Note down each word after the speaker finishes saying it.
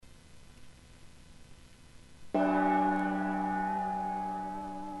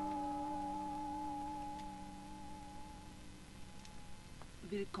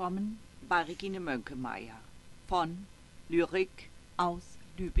willkommen bei Regine Moenkemeier von Lyrik aus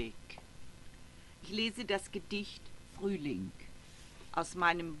Lübeck. Ich lese das Gedicht Frühling aus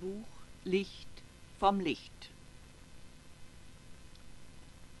meinem Buch Licht vom Licht.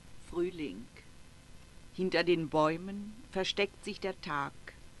 Frühling. Hinter den Bäumen versteckt sich der Tag,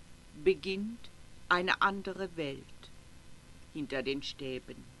 beginnt eine andere Welt. Hinter den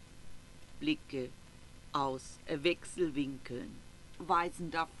Stäben Blicke aus Wechselwinkeln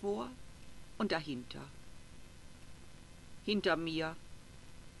weisen davor und dahinter. Hinter mir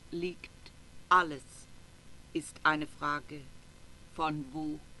liegt alles, ist eine Frage, von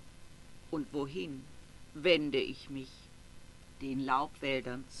wo und wohin wende ich mich den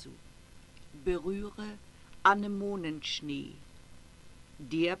Laubwäldern zu, berühre Anemonenschnee,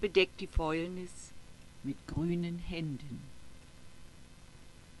 der bedeckt die Fäulnis mit grünen Händen.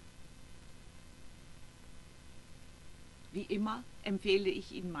 Wie immer empfehle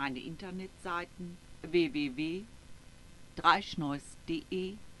ich Ihnen meine Internetseiten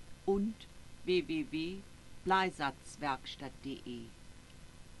www.dreischneus.de und www.bleisatzwerkstatt.de.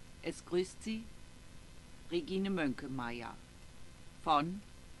 Es grüßt Sie Regine Moenkemeier von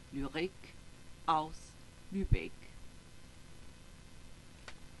Lyrik aus Lübeck.